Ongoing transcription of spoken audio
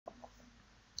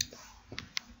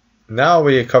Now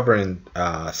we are covering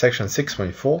section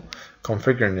 6.4,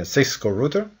 configuring a Cisco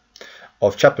router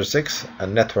of chapter 6, a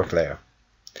network layer.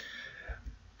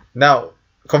 Now,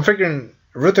 configuring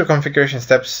router configuration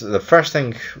steps, the first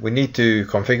thing we need to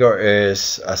configure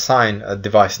is assign a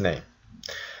device name.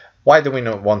 Why do we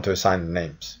not want to assign the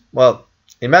names? Well,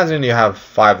 imagine you have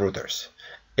 5 routers.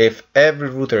 If every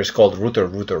router is called router,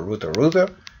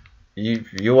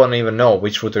 you won't even know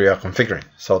which router you are configuring.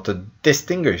 So to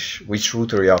distinguish which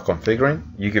router you are configuring,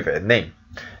 you give it a name.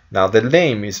 Now the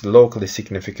name is locally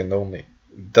significant only.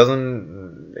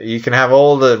 You can have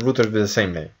all the routers with the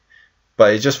same name,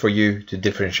 but it's just for you to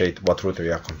differentiate what router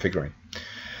you are configuring.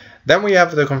 Then we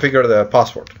have to configure the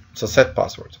password. So set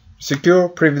password. Secure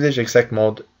privilege exec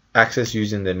mode access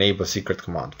using the enable secret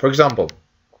command. For example,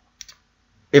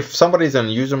 if somebody is in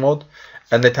user mode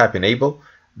and they type enable,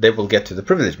 they will get to the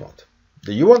privilege mode.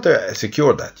 You want to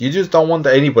secure that. You just don't want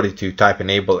anybody to type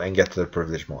enable and get to the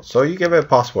privilege mode. So you give a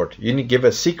password. You need to give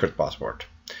a secret password.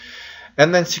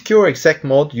 And then secure exec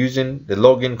mode using the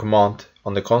login command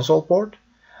on the console port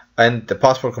and the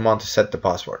password command to set the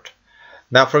password.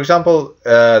 Now, for example,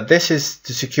 this is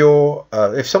to secure,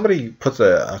 if somebody puts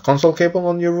a console cable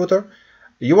on your router,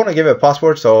 you want to give a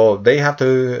password, so they have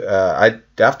to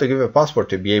give a password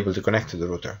to be able to connect to the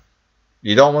router.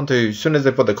 You don't want to, as soon as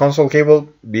they put the console cable,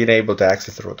 being able to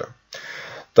access the router.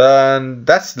 Then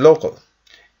that's local.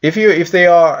 If they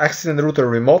are accessing the router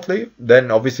remotely,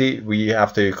 then obviously we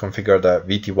have to configure the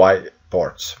VTY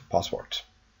ports passwords.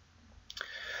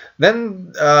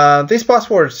 Then these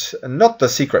passwords, not the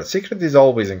secret. Secret is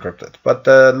always encrypted, but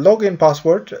the login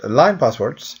password, line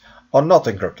passwords, are not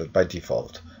encrypted by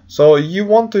default. So you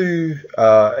want to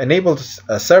enable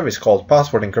a service called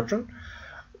password-encryption,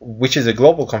 which is a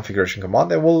global configuration command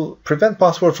that will prevent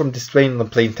password from displaying the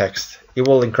plain text. It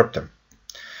will encrypt them.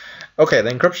 Okay,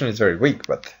 the encryption is very weak,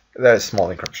 but there's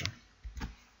small encryption.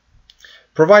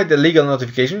 Provide the legal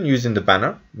notification using the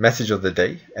banner, message of the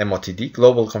day, MOTD,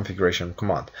 global configuration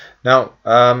command. Now,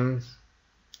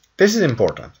 this is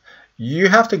important. You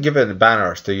have to give it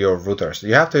banners to your routers.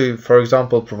 You have to, for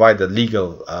example, provide the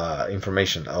legal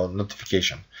information or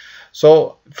notification.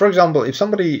 So, for example, if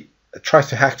somebody tries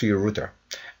to hack to your router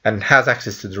and has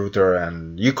access to the router,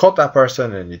 and you caught that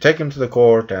person and you take him to the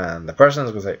court, and the person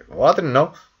is going to say, well, I didn't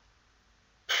know,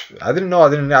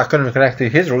 I couldn't connect to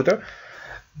his router.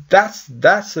 That's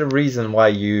the reason why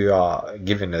you are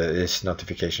giving this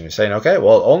notification. You're saying, okay,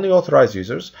 well, only authorized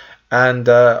users, and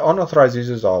unauthorized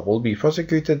users will be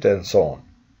prosecuted, and so on.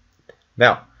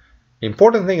 Now,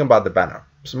 important thing about the banner.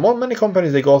 So many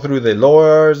companies, they go through the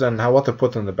lawyers and what to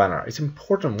put on the banner. It's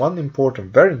important.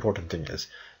 Very important thing is,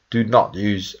 do not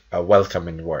use welcome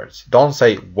in words. Don't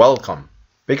say welcome,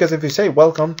 because if you say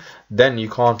welcome, then you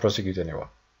can't prosecute anyone,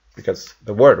 because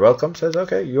the word welcome says,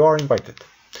 okay, you are invited.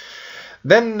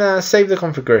 Then save the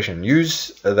configuration.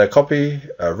 Use the copy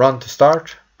run to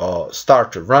start, or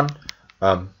start to run.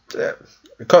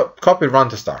 Copy run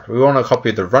to start. We want to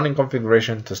copy the running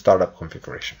configuration to startup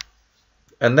configuration.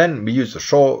 And then we use the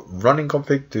show running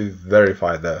config to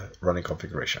verify the running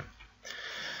configuration.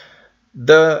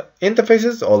 The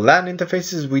interfaces or LAN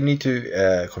interfaces, we need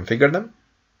to configure them.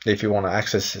 If you want to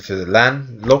access to the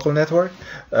LAN local network,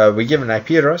 we give an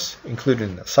IP address,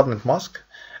 including a subnet mask.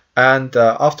 And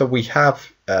after we have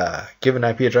given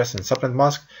IP address and subnet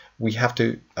mask, we have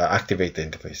to activate the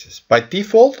interfaces. By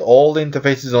default, all the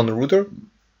interfaces on the router,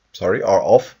 are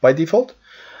off by default,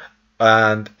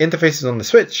 and interfaces on the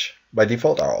switch by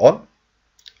default are on,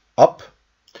 up.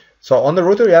 So on the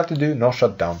router, you have to do no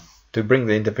shutdown to bring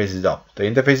the interfaces up. The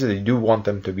interfaces, you do want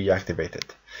them to be activated.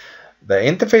 The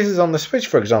interfaces on the switch,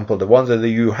 for example, the ones that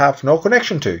you have no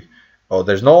connection to, or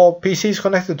there's no PCs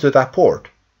connected to that port,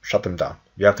 shut them down.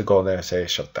 You have to go there and say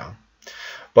shut down.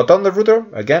 But on the router,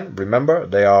 again, remember,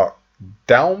 they are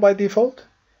down by default.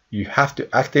 You have to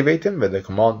activate them with the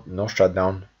command no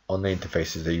shutdown on the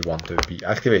interfaces that you want to be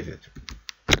activated.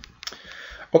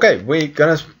 Okay, we're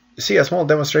gonna see a small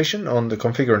demonstration on the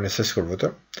configuring a Cisco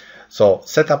router. So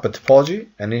set up a topology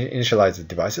and initialize the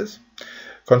devices.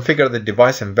 Configure the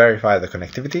device and verify the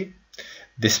connectivity.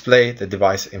 Display the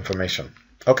device information.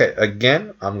 Okay,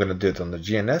 again, I'm going to do it on the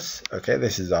GNS. Okay,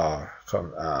 this is our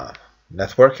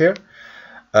network here.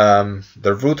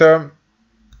 The router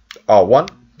R1.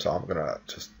 So I'm going to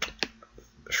just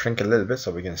shrink a little bit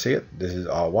so we can see it. This is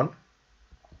R1.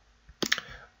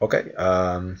 Okay,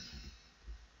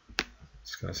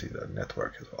 just going to see the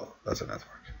network as well. That's a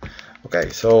network. Okay,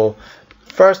 so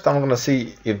first I'm going to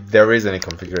see if there is any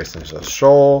configuration. So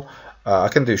show, I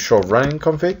can do show running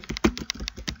config.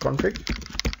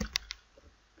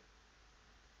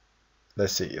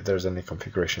 Let's see if there's any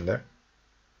configuration there.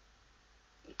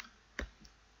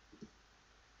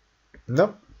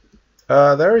 No,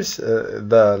 there is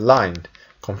the line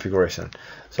configuration.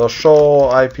 So show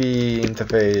IP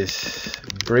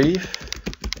interface brief.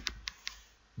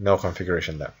 No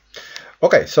configuration there.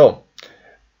 Okay, so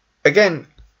again,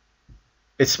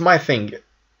 it's my thing.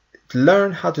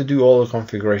 Learn how to do all the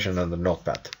configuration on the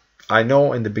notepad. I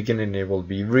know in the beginning it will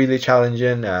be really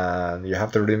challenging and you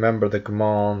have to remember the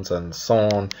commands and so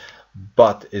on,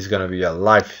 but it's going to be a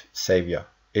life savior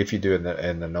if you do it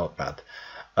in the notepad,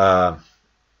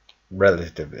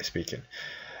 relatively speaking.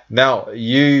 Now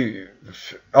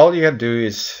all you can do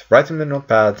is write in the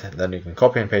notepad, then you can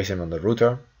copy and paste them on the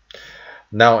router.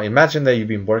 Now imagine that you've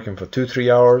been working for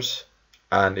 2-3 hours,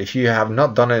 and if you have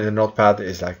not done it in the notepad,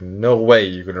 it's like no way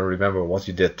you're going to remember what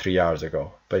you did 3 hours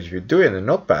ago. But if you do it in the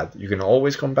notepad, you can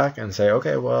always come back and say,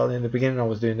 okay, well, in the beginning I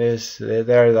was doing this,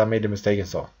 there I made a mistake and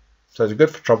so on. So it's a good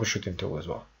troubleshooting tool as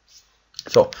well.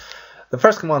 So the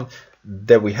first command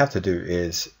that we have to do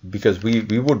is, because we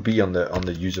would be on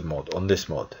the user mode, on this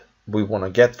mode, we want to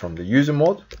get from the user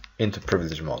mode into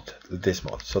privilege mode, this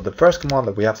mode. So the first command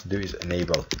that we have to do is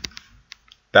enable.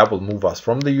 That will move us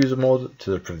from the user mode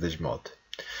to the privilege mode.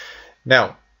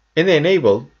 Now, in the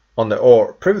enable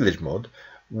or privilege mode,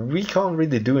 we can't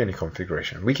really do any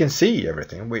configuration. We can see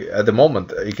everything. At the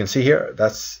moment, you can see here,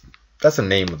 that's the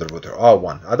name of the router,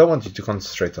 R1. I don't want you to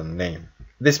concentrate on the name.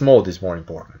 This mode is more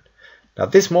important. Now,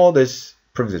 this mode is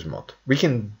privilege mode. We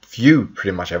can view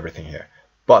pretty much everything here,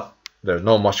 but there's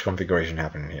not much configuration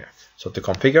happening here. So to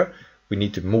configure, we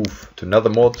need to move to another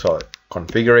mode, so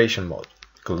configuration mode,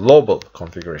 global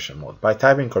configuration mode, by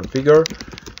typing configure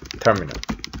terminal.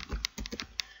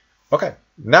 Okay,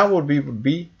 now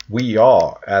we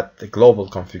are at the global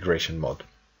configuration mode.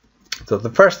 So the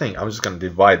first thing, I'm just going to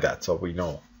divide that so we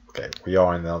know, okay, we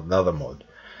are in another mode.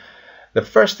 The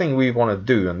first thing we want to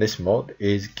do in this mode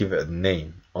is give it a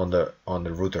name on the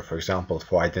router, for example,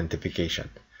 for identification.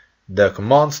 The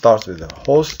command starts with the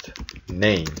host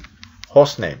name.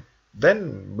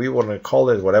 Then we want to call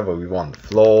it whatever we want,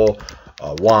 flow,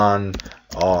 1,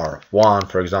 R1,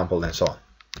 for example, and so on.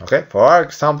 Okay, for our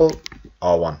example,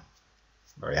 R1.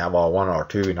 We have R1,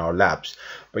 R2 in our labs,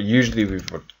 but usually we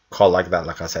would call like that,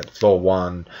 like I said, flow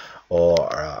 1,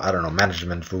 or I don't know,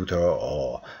 management router,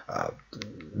 or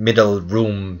middle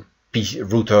room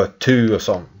router 2, or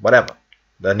some whatever.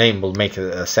 The name will make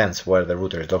a sense where the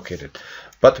router is located,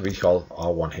 but we call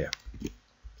R1 here.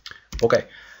 Okay,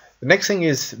 the next thing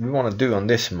is we want to do on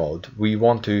this mode, we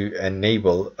want to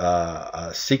enable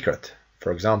a secret.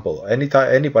 For example,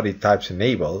 anybody types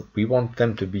enable, we want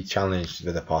them to be challenged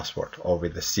with a password or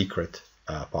with a secret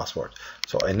password.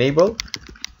 So enable,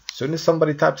 as soon as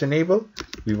somebody types enable,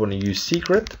 we want to use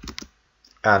secret.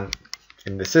 And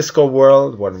in the Cisco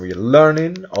world, when we're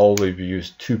learning, always we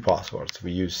use 2 passwords.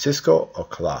 We use Cisco or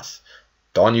class.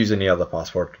 Don't use any other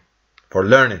password for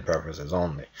learning purposes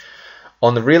only.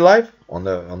 On the real life, on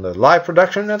the live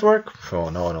production network, oh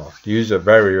no, use a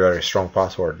very strong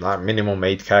password, like minimum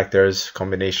 8 characters,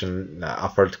 combination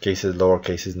upper cases, lower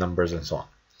cases, numbers, and so on.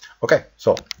 Okay,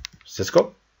 so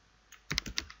Cisco,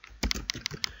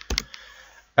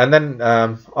 and then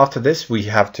after this we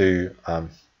have to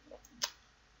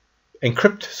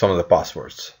encrypt some of the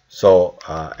passwords. So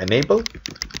enable,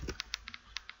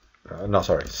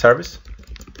 service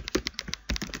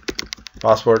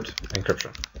password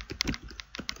encryption.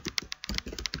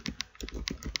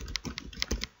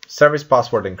 Service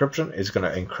password encryption is going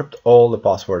to encrypt all the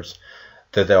passwords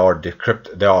that they are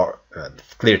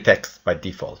clear text by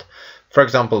default. For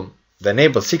example, the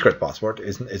enable secret password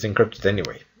is encrypted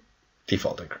anyway.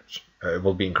 Default encryption, it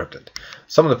will be encrypted.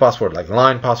 Some of the password, like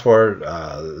line password,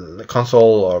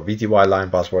 console or VTY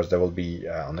line passwords, they will be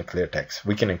on the clear text.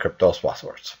 We can encrypt those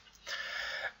passwords.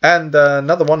 And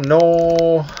another one,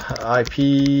 no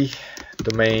IP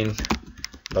domain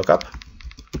lookup.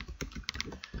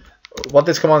 What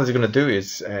this command is going to do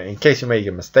is, in case you make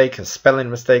a mistake, a spelling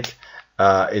mistake,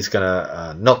 it's going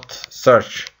to not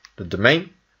search the domain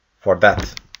for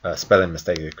that spelling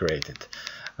mistake you created.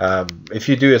 If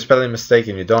you do a spelling mistake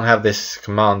and you don't have this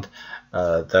command,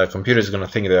 the computer is going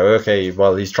to think that, okay,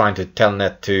 well, he's trying to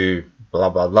telnet to blah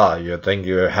blah blah. You think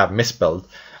you have misspelled,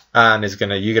 and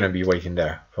you're gonna be waiting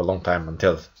there for a long time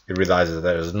until it realizes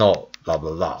there is no blah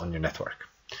blah blah on your network.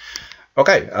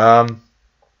 Okay.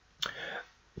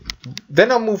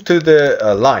 Then I'll move to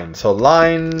the line. So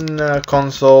line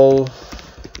console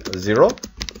 0.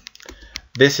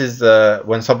 This is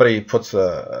when somebody puts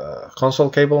a console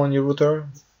cable on your router.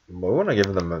 We want to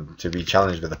give them to be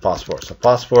challenged with a password. So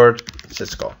password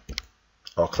Cisco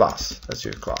or class. Let's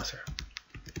use class here.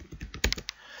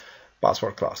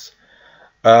 Password class.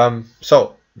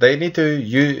 So they need to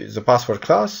use the password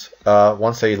class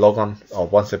once they log on, or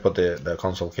once they put the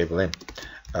console cable in.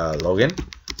 Login.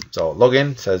 So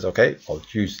login says, okay, I'll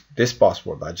use this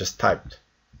password I just typed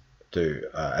to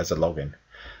as a login,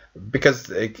 because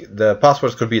the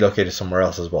passwords could be located somewhere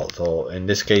else as well. So in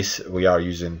this case, we are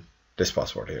using this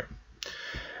password here.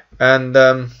 And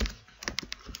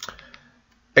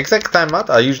exec timeout,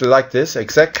 I usually like this,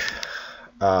 exec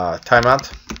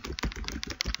timeout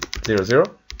 00,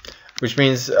 which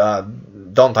means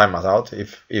don't time us out.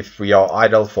 If we are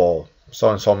idle for so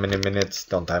and so many minutes,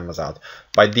 don't time us out.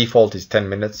 By default is 10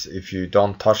 minutes. If you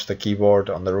don't touch the keyboard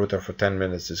on the router for 10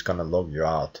 minutes, it's gonna log you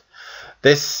out.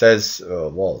 This says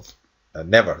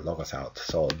never log us out.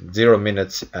 So 0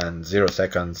 minutes and 0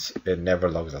 seconds, it never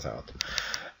logs us out.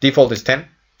 Default is 10.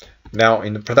 Now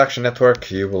in the production network,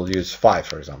 you will use 5,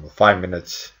 for example, 5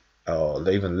 minutes or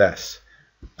even less.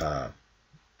 The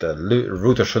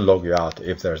router should log you out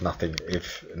if there's nothing,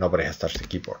 if nobody has touched the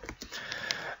keyboard.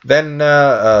 Then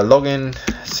login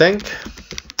sync,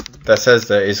 that says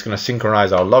that it's going to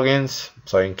synchronize our logins.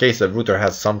 So in case the router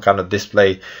has some kind of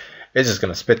display, it's just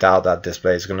going to spit out that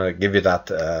display. It's going to give you that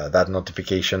that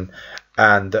notification.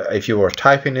 And if you were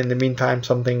typing in the meantime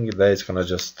something, then it's going to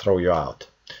just throw you out.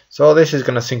 So this is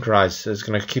going to synchronize. It's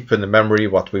going to keep in the memory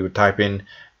what we would type in,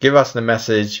 give us the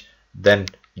message, then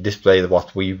display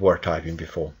what we were typing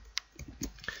before.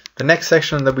 The next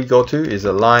section that we go to is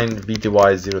a line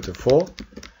VTY024,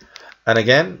 and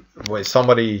again, when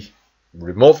somebody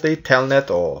remotely telnet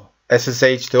or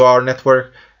SSH to our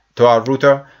network, to our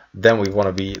router, then we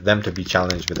want them to be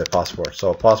challenged with the password.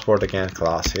 So password again,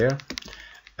 class here,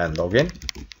 and login.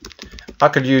 I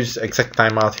could use exec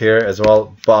timeout here as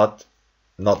well, but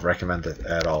not recommended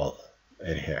at all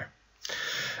in here.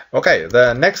 Okay,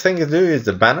 the next thing to do is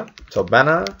the banner. So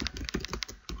banner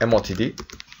MOTD.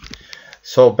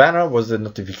 So banner was the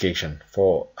notification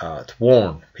for to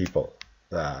warn people.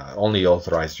 Only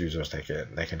authorized users they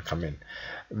can come in.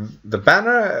 The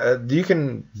banner, you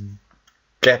can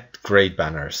get great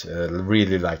banners,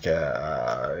 really like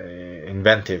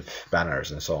inventive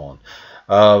banners and so on.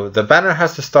 The banner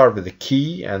has to start with a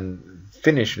key and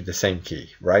finish with the same key,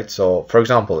 right? So for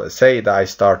example, say that I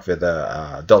start with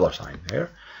a $sign here.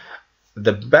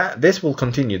 This will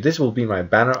continue. This will be my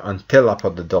banner until I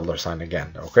put the $sign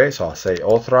again. Okay, so I'll say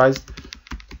authorized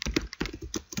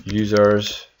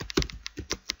users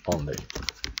only,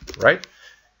 right?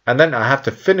 And then I have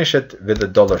to finish it with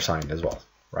the $sign as well,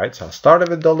 right? So I started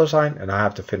with $sign and I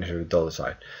have to finish it with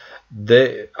 $sign.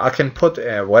 I can put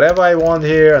whatever I want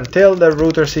here until the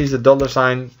router sees the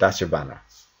 $sign. That's your banner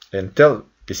until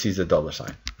it sees the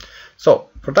 $sign. So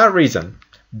for that reason,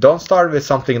 don't start with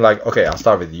something like, okay, I'll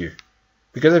start with you.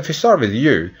 Because if you start with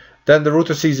you, then the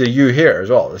router sees a U here as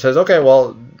well. It says, okay,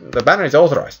 well, the banner is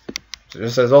authorized. So it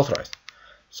just says authorized.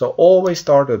 So always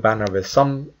start the banner with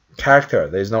some character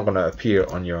that is not going to appear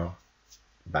on your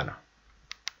banner.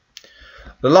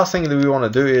 The last thing that we want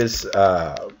to do is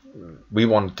we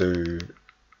want to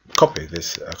copy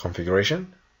this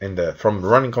configuration from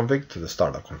running config to the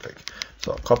startup config.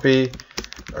 So copy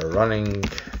running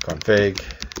config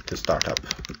to startup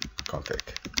config.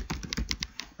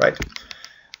 Right?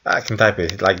 I can type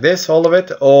it like this, all of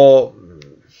it, or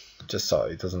just so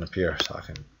it doesn't appear, so I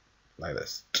can like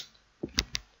this.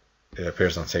 It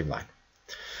appears on the same line.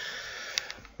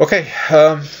 Okay,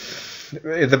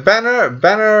 the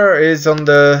banner is on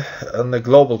the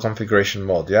global configuration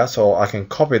mode, yeah. So I can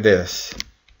copy this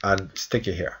and stick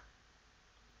it here.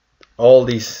 All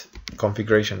these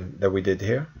configuration that we did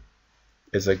here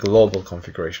is a global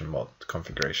configuration mode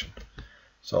configuration.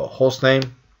 So hostname,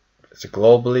 it's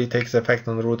globally takes effect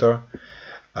on the router.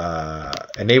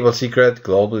 Enable secret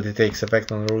globally takes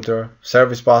effect on the router.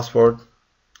 Service password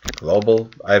global,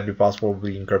 every password will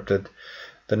be encrypted.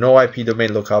 The no IP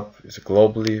domain lookup is a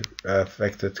globally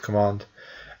affected command,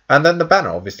 and then the banner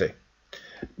obviously.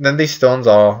 Then these stones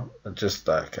are just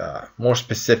like more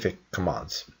specific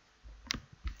commands.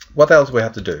 What else we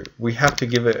have to do? We have to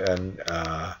give it an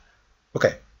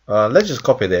let's just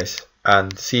copy this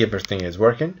and see if everything is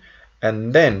working.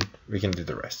 And then we can do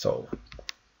the rest. So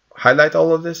highlight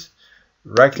all of this,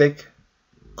 right click,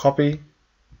 copy,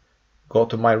 go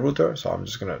to my router. So I'm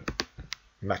just gonna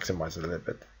maximize it a little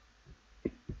bit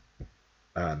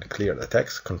and clear the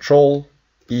text. Control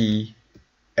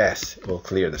ES will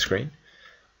clear the screen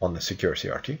on the secure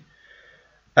CRT.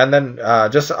 And then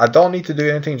I don't need to do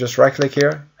anything, just right click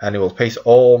here and it will paste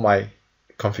all my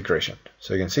configuration.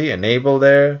 So you can see enable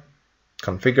there,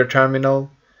 configure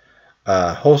terminal,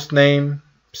 host name,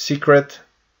 secret,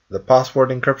 the password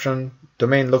encryption,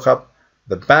 domain lookup,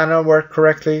 the banner worked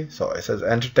correctly. So it says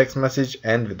enter text message,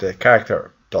 end with the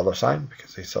character $,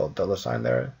 because they saw $sign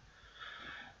there,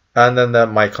 and then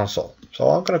my console. So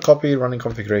I'm going to copy running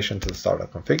configuration to the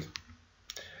startup config.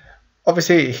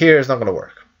 Obviously here is not going to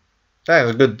work. That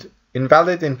is good.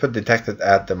 Invalid input detected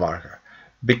at the marker,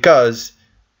 because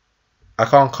I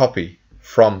can't copy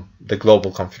from the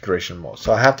global configuration mode.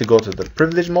 So I have to go to the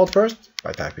privilege mode first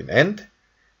by typing end,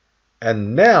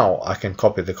 and now I can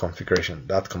copy the configuration,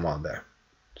 that command there.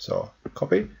 So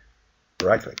copy,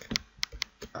 right click.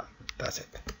 That's it.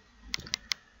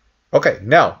 Okay,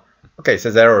 now, okay, it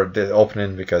says error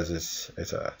opening because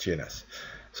it's a GNS.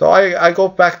 So I go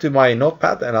back to my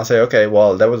notepad and I'll say, okay,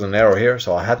 well, there was an error here,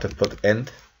 so I had to put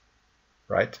end,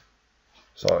 right?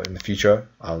 So in the future,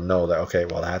 I'll know that, okay,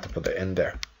 well, I had to put the end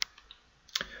there.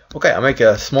 Okay, I make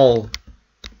a small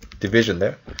division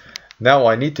there. Now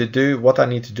what I need to do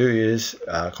is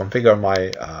configure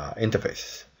my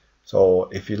interfaces. So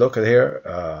if you look at here,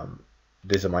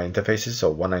 these are my interfaces.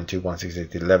 So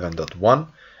 192.168.11.1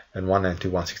 and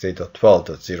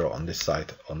 192.168.12.0 on this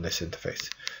side, on this interface.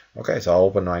 Okay, so I'll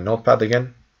open my notepad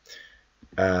again,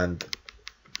 and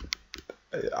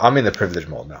I'm in the privilege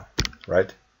mode now,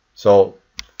 right? So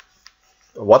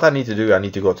what I need to do, I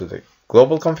need to go to the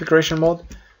global configuration mode.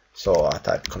 So I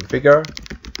type configure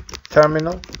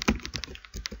terminal,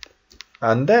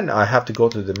 and then I have to go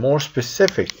to the more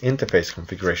specific interface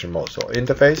configuration mode. So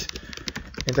interface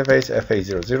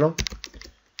FA00,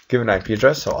 given IP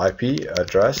address, so IP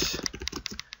address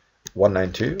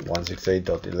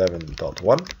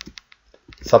 192.168.11.1,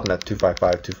 subnet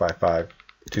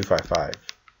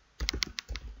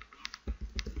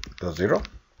 255.255.255.0.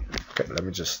 Okay, let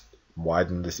me just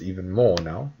widen this even more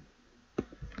now.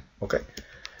 Okay,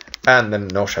 and then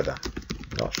no shutdown,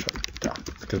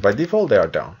 because by default they are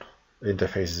down. The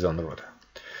interface is on the router.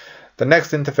 The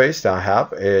next interface that I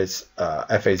have is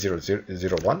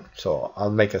FA001. So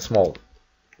I'll make a small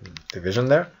division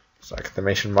there. So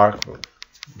exclamation mark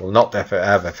will not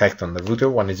have effect on the router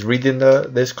when it's reading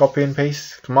this copy and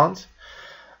paste commands.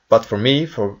 But for me,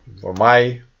 for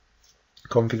my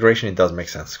configuration, it does make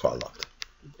sense quite a lot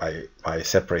by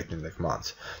separating the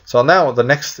commands. So now the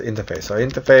next interface, so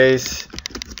interface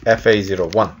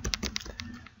FA01.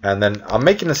 And then I'm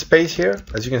making a space here,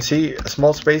 as you can see, a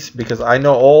small space, because I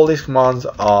know all these commands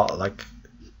are like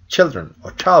children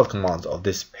or child commands of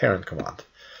this parent command.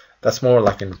 That's more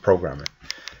like in programming.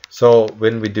 So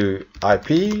when we do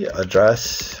IP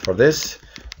address for this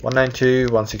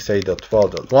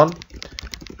 192.168.12.1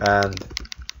 and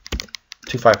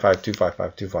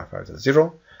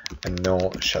 255.255.255.0 and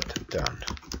no shutdown.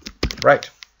 Right.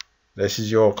 This is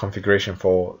your configuration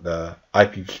for the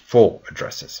IPv4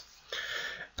 addresses.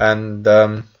 And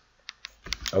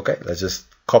okay, let's just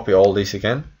copy all these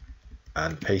again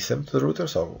and paste them to the router.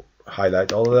 So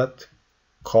highlight all of that,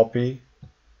 copy,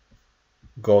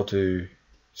 go to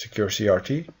secure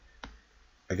CRT.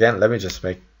 Again, let me just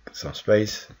make some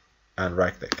space and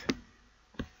right click.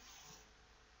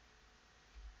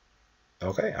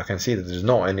 Okay, I can see that there's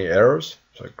no any errors,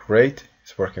 so great,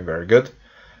 it's working very good.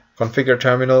 Configure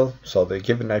terminal, so the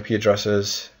given IP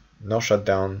addresses, no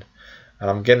shutdown, and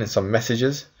I'm getting some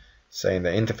messages saying the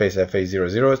interface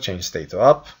FA00 change state to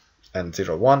up, and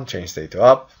 01 change state to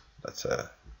up, that's a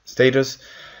status,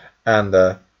 and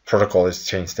the protocol is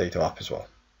change state to up as well.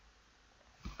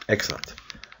 Excellent.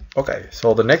 Okay,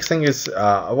 so the next thing is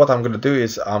what I'm going to do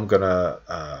is I'm going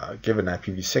to give an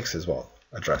IPv6 as well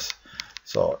address.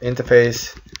 So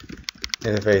interface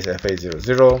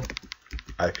FA00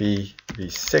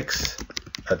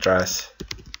 IPv6 address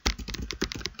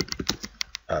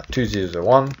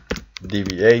 2001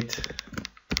 DB8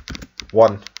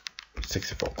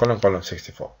 164 :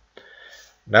 64.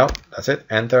 Now that's it.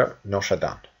 Enter. No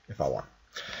shutdown if I want.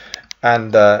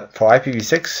 And for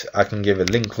IPv6, I can give a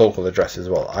link local address as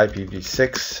well.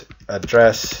 IPv6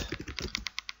 address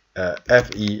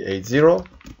FE80 :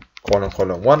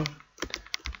 1,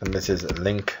 and this is a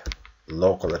link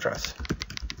local address.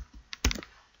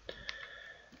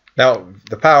 Now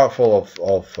the powerful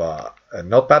of a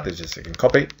notepad is just you can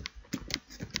copy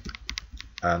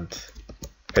and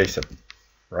paste it,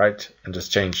 right, and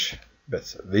just change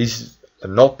bits. The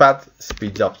notepad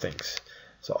speeds up things.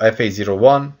 So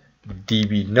FA01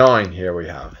 DB9 here we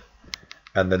have,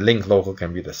 and the link local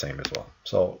can be the same as well.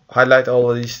 So highlight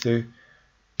all of these two,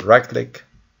 right click,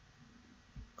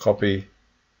 copy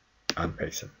and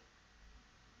paste them.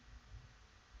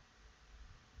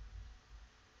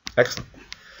 Excellent.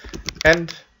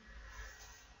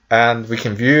 And we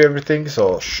can view everything.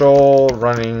 So show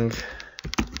running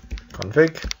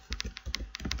config,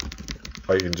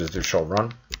 or you can just do show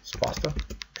run, it's faster.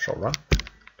 Show run.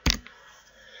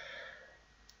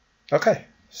 Okay,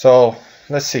 so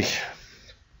let's see.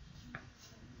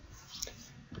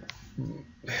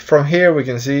 from here we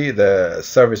can see the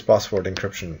service password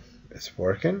encryption is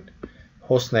working.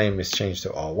 Host name is changed to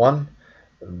R1.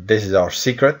 This is our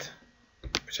secret,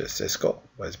 which is Cisco,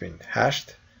 but it's been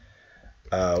hashed.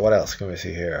 What else can we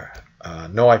see here?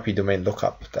 No IP domain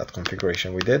lookup, that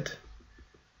configuration we did.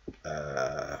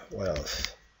 What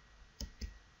else?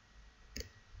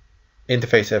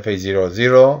 Interface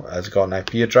FA00 has got an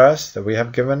IP address that we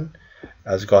have given,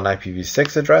 has got an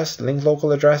IPv6 address, link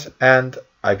local address, and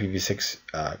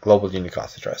IPv6 global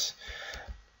unicast address.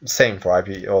 Same for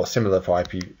IP, or similar for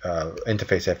IP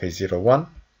interface FA01.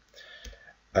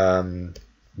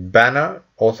 Banner,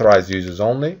 authorized users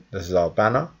only. This is our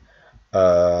banner.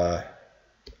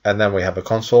 And then we have a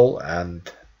console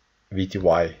and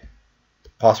VTY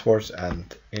passwords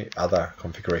and other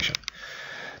configuration.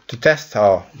 To test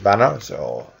our banner,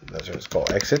 so let's just go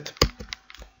exit.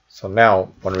 So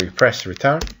now when we press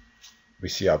return, we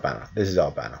see our banner. This is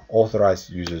our banner, authorized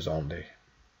users only,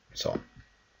 so on.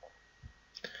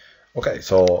 Okay,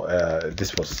 so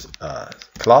this was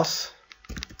class.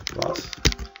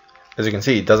 As you can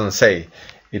see, it doesn't say,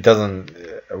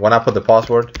 when I put the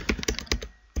password,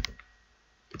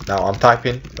 now I'm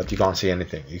typing, but you can't see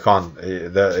anything. You can't,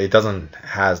 it doesn't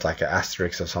has like an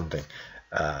asterisk or something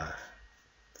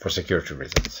for security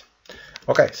reasons.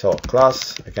 Okay, so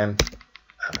class again,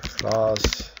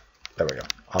 class, there we go.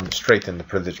 I'm straight in the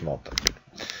privilege mode.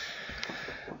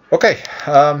 Okay,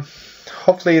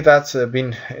 hopefully that's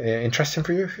been interesting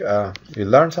for you. You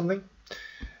learned something.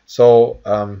 So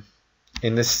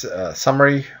in this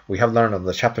summary, we have learned on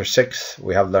the chapter 6,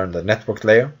 we have learned the network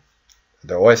layer,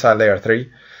 the OSI layer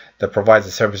 3, that provides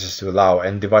the services to allow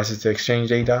end devices to exchange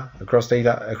data across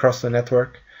the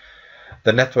network.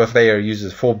 The network layer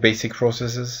uses 4 basic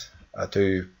processes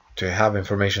to have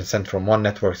information sent from one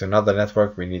network to another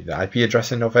network. We need the IP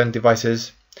addressing of end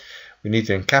devices. We need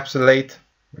to encapsulate.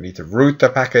 We need to route the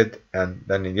packet, and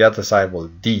then on the other side we'll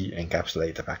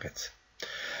de-encapsulate the packets.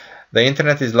 The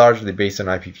internet is largely based on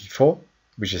IPv4,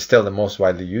 which is still the most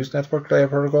widely used network layer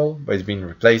protocol, but it's been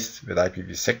replaced with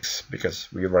IPv6 because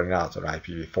we're running out of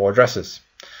IPv4 addresses.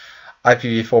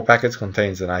 IPv4 packets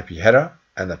contains an IP header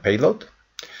and a payload.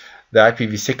 The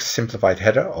IPv6 simplified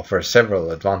header offers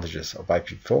several advantages of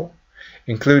IPv4,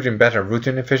 including better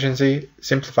routing efficiency,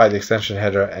 simplified extension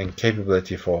header, and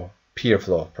capability for peer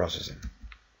flow processing.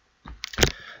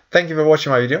 Thank you for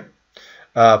watching my video.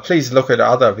 Please look at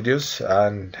other videos,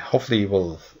 and hopefully you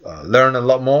will learn a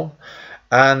lot more.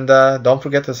 And don't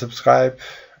forget to subscribe,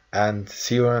 and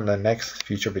see you in the next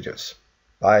future videos.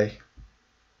 Bye.